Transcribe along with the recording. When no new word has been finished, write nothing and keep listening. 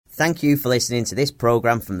Thank you for listening to this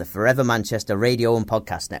programme from the Forever Manchester radio and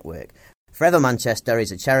podcast network. Forever Manchester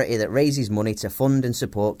is a charity that raises money to fund and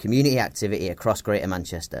support community activity across Greater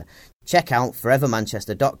Manchester. Check out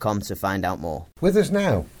forevermanchester.com to find out more. With us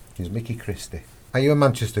now is Mickey Christie. Are you a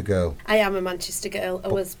Manchester girl? I am a Manchester girl. I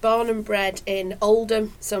was born and bred in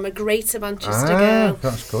Oldham, so I'm a Greater Manchester girl.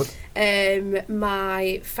 That's good.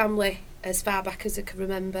 My family, as far back as I can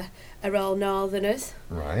remember, are all Northerners.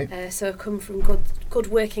 Right. So I come from good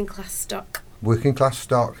working class stock. Working class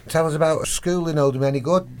stock. Tell us about school in Oldham. Any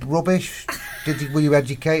good? Rubbish? Were you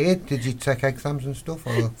educated? Did you take exams and stuff,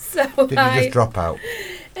 or did you just drop out?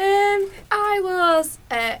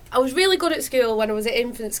 I was really good at school when I was at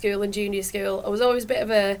infant school and junior school. I was always a bit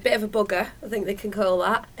of a bugger, I think they can call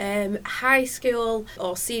that. High school,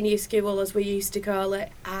 or senior school as we used to call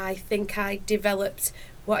it, I think I developed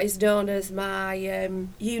what is known as my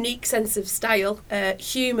unique sense of style,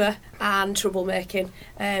 humour and troublemaking.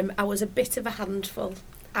 I was a bit of a handful.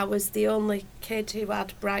 I was the only kid who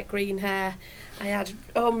had bright green hair. I had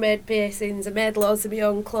homemade piercings, I made loads of my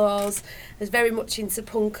own clothes. I was very much into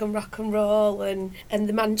punk and rock and roll and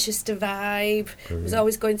the Manchester vibe. I was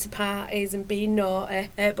always going to parties and being naughty,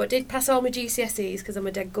 but did pass all my GCSEs because I'm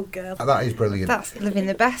a dead good girl. That is brilliant. That's living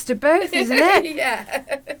the best of both, isn't it?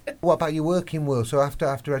 Yeah. What about your working world? So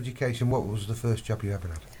after education, what was the first job you ever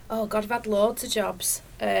had? Oh God, I've had loads of jobs.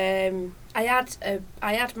 I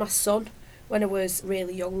had my son when I was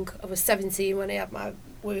really young. I was 17 when I had my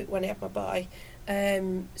boy.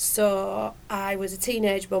 So I was a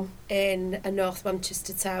teenage mum in a North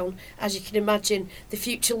Manchester town. As you can imagine, the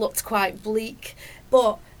future looked quite bleak,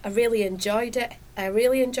 but I really enjoyed it. I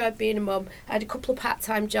really enjoyed being a mum. I had a couple of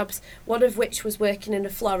part-time jobs, one of which was working in a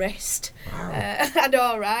florist. Wow. I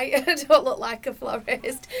know, right? I don't look like a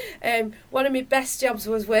florist. One of my best jobs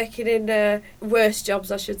was working in, worst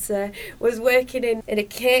jobs I should say, was working in a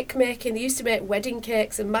cake making. They used to make wedding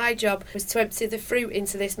cakes, and my job was to empty the fruit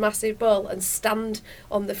into this massive bowl and stand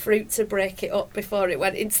on the fruit to break it up before it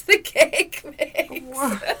went into the cake mix.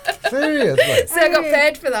 Wow. Seriously? So I got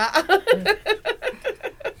paid for that.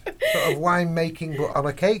 Sort of wine making, but on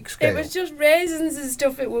a cake scale. It was just raisins and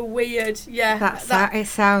stuff. It were weird. Yeah, it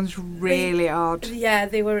sounds really odd. Yeah,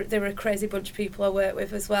 they were a crazy bunch of people I worked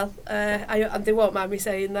with as well. And they won't mind me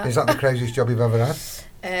saying that. Is that the craziest job you've ever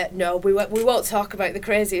had? No, we won't talk about the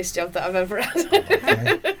craziest job that I've ever had.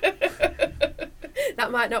 Okay.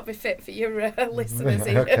 That might not be fit for your listeners.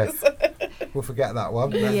 Okay. We'll forget that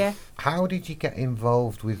one. Yeah. How did you get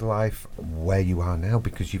involved with life where you are now?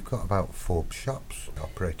 Because you've got about 4 shops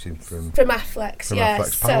operating from Affleck's,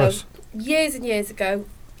 Affleck's Palace. So years and years ago,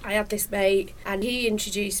 I had this mate and he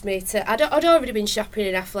introduced me to... I'd already been shopping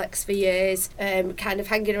in Affleck's for years, kind of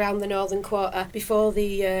hanging around the Northern Quarter before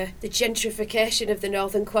the gentrification of the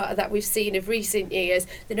Northern Quarter that we've seen of recent years.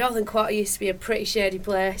 The Northern Quarter used to be a pretty shady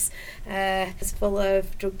place. It's full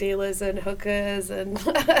of drug dealers and hookers and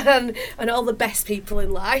and all the best people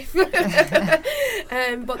in life.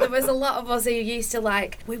 But there was a lot of us who used to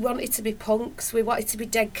we wanted to be punks, we wanted to be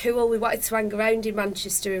dead cool, we wanted to hang around in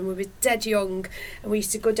Manchester, and we were dead young, and we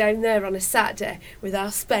used to go down there on a Saturday with our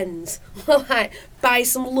spends, buy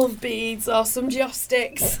some love beads or some joss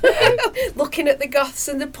sticks, looking at the goths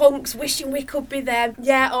and the punks, wishing we could be them,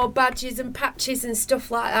 or badges and patches and stuff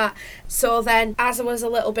like that. So then, as I was a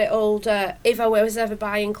little bit older, if I was ever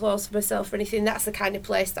buying clothes for myself or anything, that's the kind of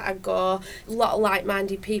place that I'd go. A lot of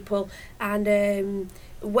like-minded people, and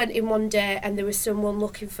went in one day and there was someone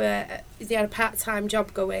looking for, they had a part-time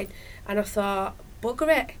job going, and I thought,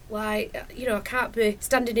 bugger it, I can't be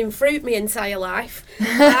standing in fruit my entire life.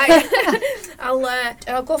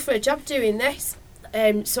 I'll go for a job doing this.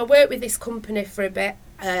 So I worked with this company for a bit.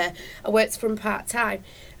 I worked from part-time,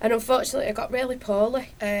 and unfortunately I got really poorly.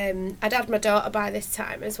 I'd had my daughter by this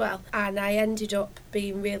time as well, and I ended up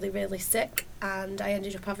being really, really sick, and I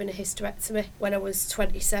ended up having a hysterectomy when I was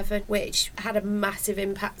 27, which had a massive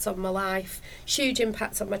impact on my life, huge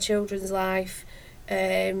impact on my children's life.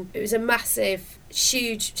 It was a massive,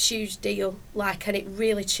 huge deal, and it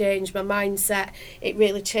really changed my mindset. It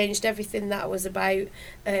really changed everything that I was about.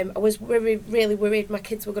 I was really worried my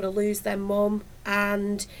kids were going to lose their mum,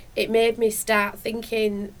 and it made me start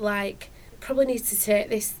thinking, probably need to take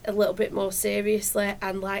this a little bit more seriously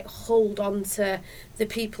and hold on to the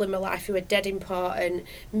people in my life who are dead important,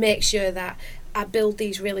 make sure that I build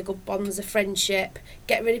these really good bonds of friendship,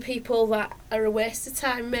 get rid of people that are a waste of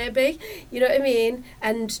time maybe, you know what I mean,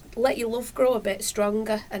 and let your love grow a bit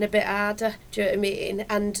stronger and a bit harder, do you know what I mean,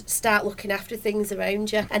 and start looking after things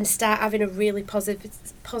around you and start having a really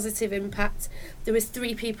positive impact. There was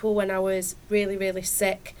 3 people when I was really, really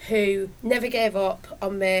sick who never gave up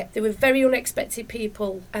on me. They were very unexpected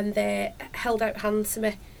people and they held out hands to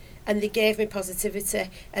me and they gave me positivity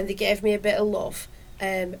and they gave me a bit of love.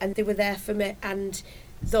 And they were there for me, and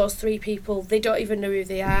those 3 people, they don't even know who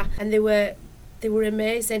they are, and they were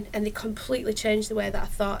amazing, and they completely changed the way that I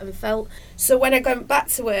thought and felt. So when I went back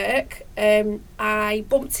to work, I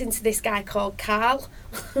bumped into this guy called Carl,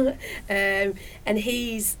 and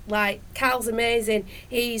he's like, Carl's amazing.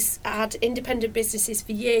 He's had independent businesses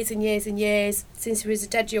for years and years and years, since he was a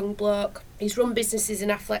dead young bloke. He's run businesses in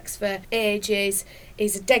Afflex for ages.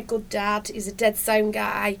 He's a dead good dad. He's a dead sound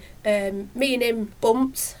guy. Me and him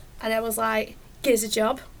bumped, and I was like, get us a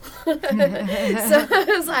job. So I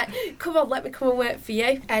was like, come on, let me come and work for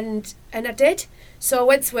you. And I did. So I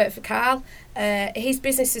went to work for Carl. His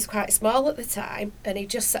business was quite small at the time, and he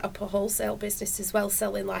just set up a wholesale business as well,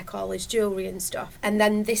 selling like all his jewellery and stuff. And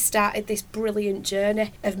then this started this brilliant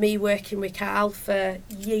journey of me working with Carl for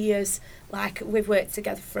years. Like, we've worked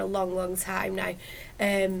together for a long, long time now.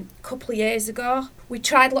 A couple of years ago, we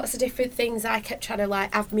tried lots of different things. I kept trying to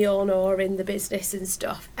like have my own oar in the business and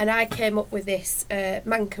stuff. And I came up with this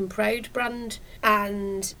Mank & Proud brand,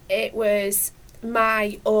 and it was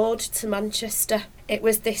my ode to Manchester. It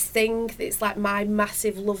was this thing that's like my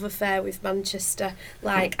massive love affair with Manchester,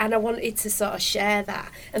 like, and I wanted to sort of share that.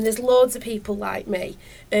 And there's loads of people like me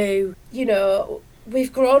who, you know,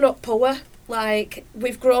 we've grown up poor. Like,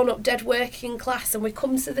 we've grown up dead working class, and we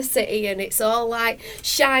come to the city and it's all like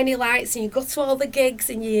shiny lights, and you go to all the gigs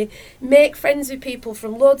and you make friends with people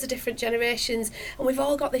from loads of different generations, and we've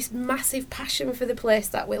all got this massive passion for the place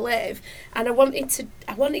that we live. And I wanted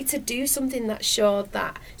to do something that showed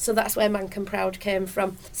that. So that's where Mank & Proud came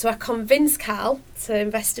from. So I convinced Carl to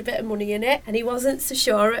invest a bit of money in it, and he wasn't so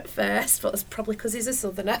sure at first, but it's probably because he's a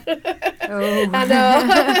southerner. Oh. I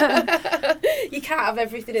know. You can't have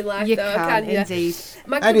everything in life, though, can you? Indeed.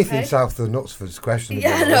 Anything south of Knutsford's questionable.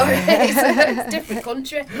 Yeah, no, it's a different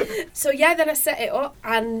country. So yeah, then I set it up,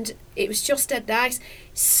 and it was just dead nice.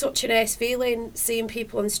 Such a nice feeling seeing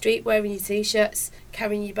people on the street wearing your t-shirts,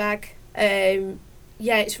 carrying your bag.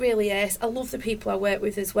 Yeah, it's really nice. I love the people I work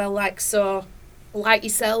with as well. Like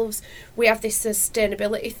yourselves, we have this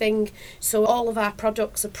sustainability thing. So all of our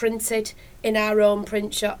products are printed in our own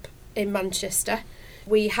print shop in Manchester.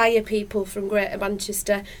 We hire people from Greater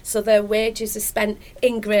Manchester, so their wages are spent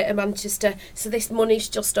in Greater Manchester. So this money's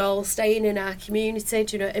just all staying in our community,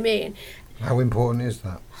 do you know what I mean? How important is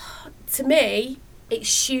that? To me,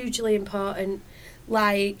 it's hugely important.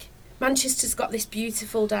 Like, Manchester's got this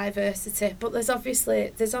beautiful diversity, but there's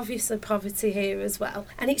obviously poverty here as well.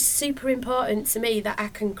 And it's super important to me that I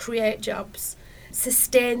can create jobs,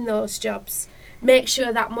 sustain those jobs, make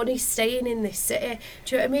sure that money's staying in this city.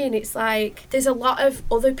 Do you know what I mean? It's like, there's a lot of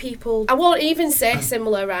other people, I won't even say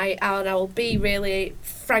similar, right, and I'll be really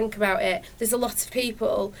frank about it. There's a lot of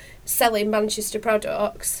people selling Manchester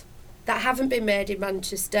products that haven't been made in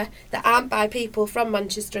Manchester, that aren't by people from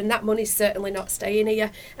Manchester, and that money's certainly not staying here.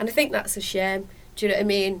 And I think that's a shame. Do you know what I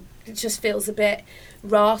mean? It just feels a bit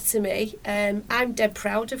raw to me. I'm dead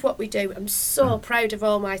proud of what we do. I'm so proud of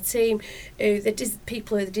all my team, the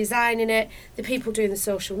people who are designing it, the people doing the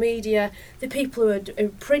social media, the people who are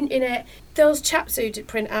printing it. Those chaps who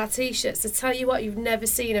print our t-shirts, I tell you what, you've never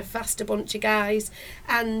seen a faster bunch of guys,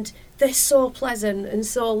 and they're so pleasant and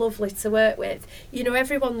so lovely to work with. You know,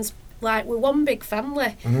 everyone's like, we're one big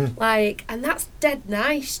family, like, and that's dead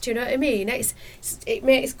nice. Do you know what I mean? It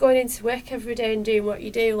makes going into work every day and doing what you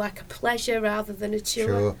do like a pleasure rather than a chore.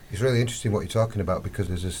 Sure, it's really interesting what you're talking about, because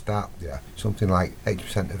there's a stat, something like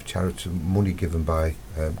 80% of charitable money given by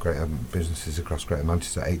greater businesses across Greater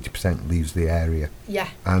Manchester, 80% leaves the area. Yeah.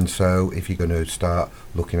 And so if you're going to start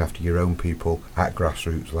looking after your own people at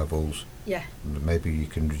grassroots levels, yeah, maybe you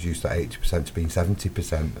can reduce that 80% to being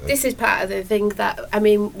 70%. This is part of the thing that, I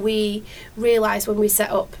mean, we realised when we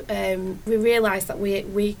set up, we realised that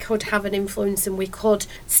we could have an influence and we could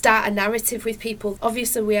start a narrative with people.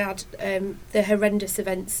 Obviously, we had the horrendous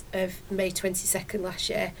events of May 22nd last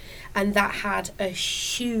year, and that had a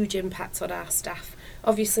huge impact on our staff.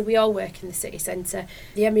 Obviously, we all work in the city centre.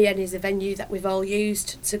 The MEN is a venue that we've all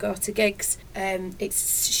used to go to gigs.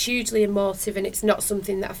 It's hugely emotive, and it's not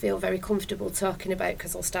something that I feel very comfortable talking about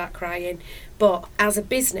because I'll start crying. But as a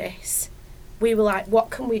business, we were like, what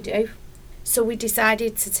can we do? So we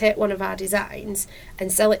decided to take one of our designs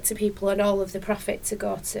and sell it to people, and all of the profit to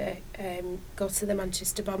go to the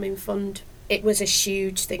Manchester Bombing Fund. It was a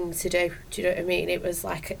huge thing to do. Do you know what I mean? It was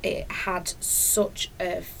like, it had such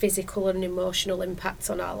a physical and emotional impact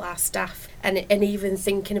on all our staff. And even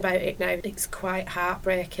thinking about it now, it's quite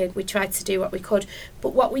heartbreaking. We tried to do what we could.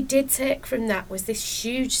 But what we did take from that was this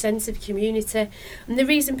huge sense of community. And the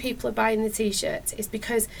reason people are buying the T-shirts is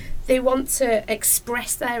because they want to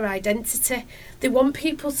express their identity. They want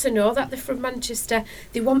people to know that they're from Manchester.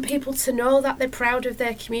 They want people to know that they're proud of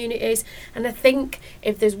their communities. And I think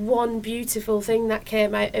if there's one beautiful thing that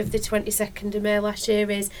came out of the 22nd of May last year,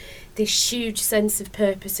 is this huge sense of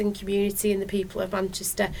purpose and community in the people of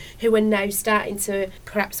Manchester, who are now starting to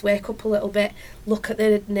perhaps wake up a little bit, look at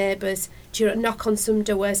their neighbours, knock on some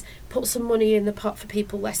doors, put some money in the pot for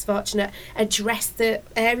people less fortunate, address the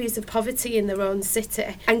areas of poverty in their own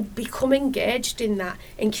city, and become engaged in that,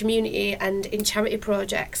 in community and in charity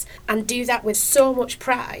projects, and do that with so much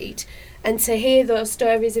pride. And to hear those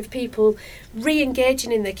stories of people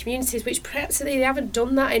re-engaging in their communities, which perhaps they haven't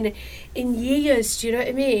done that in years, do you know what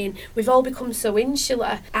I mean? We've all become so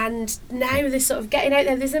insular, and now they're sort of getting out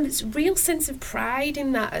there. There's a real sense of pride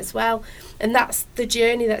in that as well. And that's the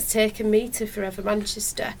journey that's taken me to Forever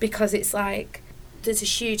Manchester, because it's like, there's a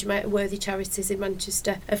huge amount of worthy charities in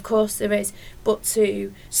Manchester, of course there is, but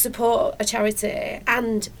to support a charity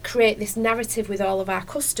and create this narrative with all of our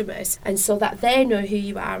customers, and so that they know who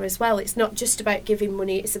you are as well. It's not just about giving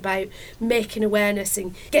money, it's about making awareness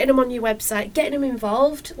and getting them on your website, getting them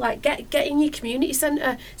involved, like get in your community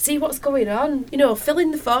centre, see what's going on, fill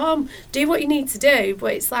in the form, do what you need to do.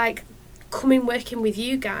 But it's like coming working with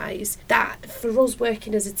you guys, that for us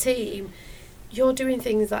working as a team, you're doing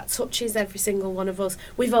things that touches every single one of us.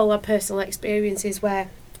 We've all had personal experiences where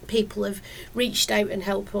people have reached out and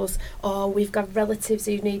helped us, or we've got relatives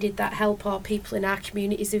who needed that help, or people in our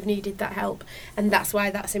communities who've needed that help. And that's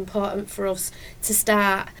why that's important for us to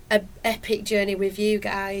start an epic journey with you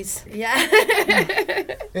guys. Yeah.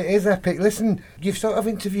 It is epic. Listen, you've sort of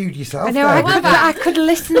interviewed yourself. I know, I could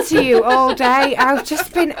listen to you all day. I've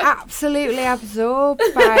just been absolutely absorbed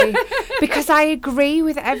because I agree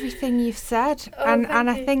with everything you've said. And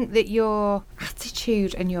I think that your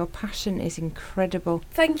attitude and your passion is incredible.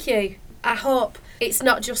 Thank you. I hope it's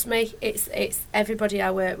not just me, it's everybody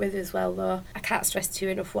I work with as well, though. I can't stress to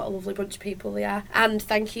you enough what a lovely bunch of people they are. And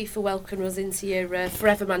thank you for welcoming us into your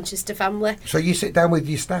Forever Manchester family. So you sit down with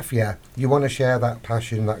your staff, yeah? You want to share that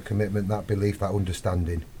passion, that commitment, that belief, that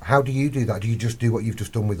understanding. How do you do that? Do you just do what you've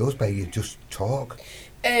just done with us, babe? You just talk?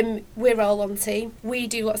 We're all on team. We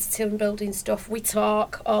do lots of team building stuff. We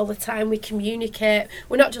talk all the time. We communicate.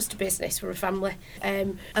 We're not just a business, we're a family.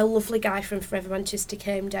 A lovely guy from Forever Manchester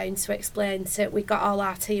came down to explain we got all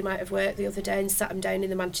our team out of work the other day and sat them down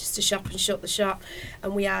in the Manchester shop and shut the shop,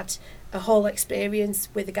 and we had a whole experience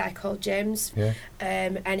with a guy called James. Yeah.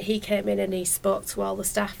 And he came in and he spoke to all the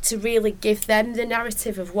staff to really give them the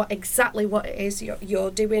narrative of what it is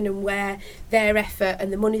you're doing, and where their effort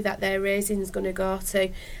and the money that they're raising is going to go to.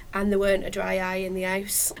 And there weren't a dry eye in the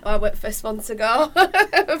house. I weren't the first one to go.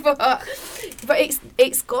 but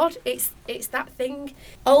it's good. It's that thing.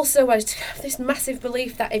 Also, I have this massive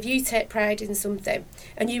belief that if you take pride in something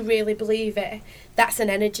and you really believe it, that's an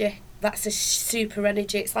energy. That's a super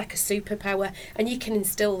energy. It's like a superpower, and you can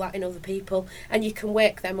instill that in other people, and you can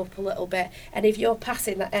wake them up a little bit. And if you're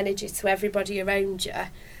passing that energy to everybody around you,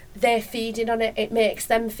 they're feeding on it. It makes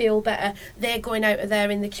them feel better. They're going out there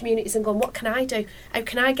in the communities and going, what can I do? How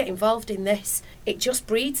can I get involved in this? It just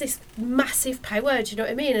breeds this massive power, do you know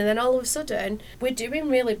what I mean? And then all of a sudden, we're doing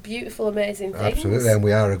really beautiful, amazing things. Absolutely, and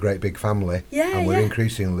we are a great big family. Yeah, and we're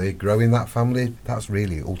increasingly growing that family. That's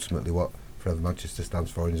really ultimately what Forever Manchester stands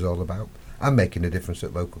for and is all about. And making a difference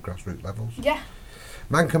at local grassroots levels. Yeah.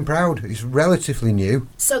 Mankin Proud, it's relatively new.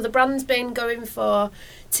 So the brand's been going for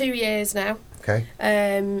 2 years now. Okay.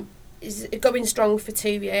 Is going strong for 2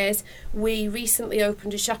 years. We recently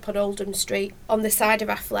opened a shop on Oldham Street on the side of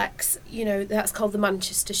Affleck's. That's called the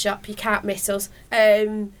Manchester shop. You can't miss us.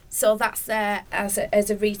 So that's there as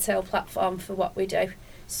a retail platform for what we do.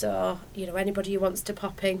 So, anybody who wants to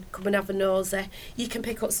pop in, come and have a nosy. You can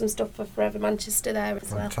pick up some stuff for Forever Manchester there as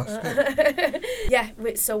Fantastic. Yeah,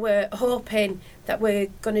 so we're hoping that we're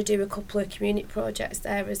going to do a couple of community projects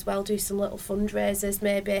there as well, do some little fundraisers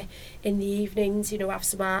maybe in the evenings, have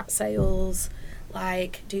some art sales,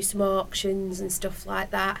 like do some auctions and stuff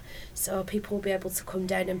like that. So people will be able to come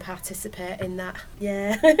down and participate in that.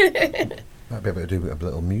 Yeah. Might be able to do a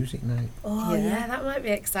little music night. Oh yeah, that might be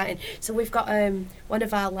exciting. So we've got one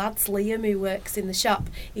of our lads, Liam, who works in the shop.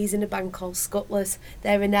 He's in a band called Scuttlers.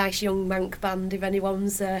 They're a nice young Manc band if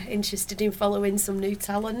anyone's interested in following some new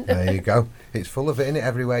talent. There you go. It's full of it, isn't it?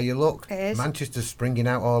 Everywhere you look. It is. Manchester's springing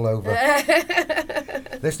out all over.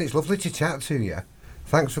 Listen, it's lovely to chat to you.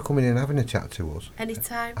 Thanks for coming in and having a chat to us.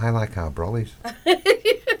 Anytime. I like our brollies.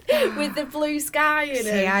 With the blue sky in it.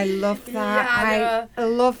 See, I love that. Yeah, I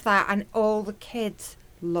love that, and all the kids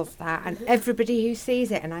love that, and everybody who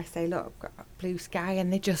sees it, and I say, look, I've got a blue sky,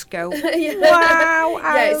 and they just go, Yeah. wow,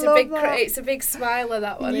 I it's love a big that. it's a big smiler,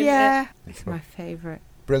 that one, Yeah, isn't it's my favourite.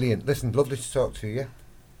 Brilliant. Listen, lovely to talk to you.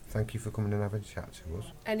 Thank you for coming and having a chat to us.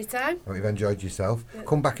 it? Anytime. Hope you've enjoyed yourself.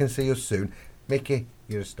 Come back and see us soon. Mickey,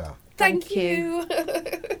 you're a star. Thank you. you.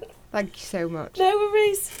 Thank you so much. No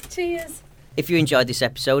worries. Cheers. If you enjoyed this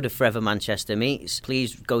episode of Forever Manchester Meets,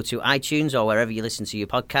 please go to iTunes or wherever you listen to your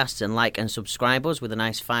podcasts and like and subscribe us with a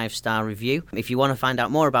nice 5-star review. If you want to find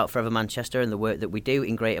out more about Forever Manchester and the work that we do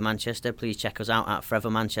in Greater Manchester, please check us out at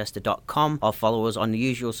forevermanchester.com or follow us on the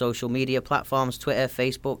usual social media platforms, Twitter,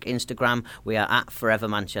 Facebook, Instagram. We are at Forever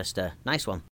Manchester. Nice one.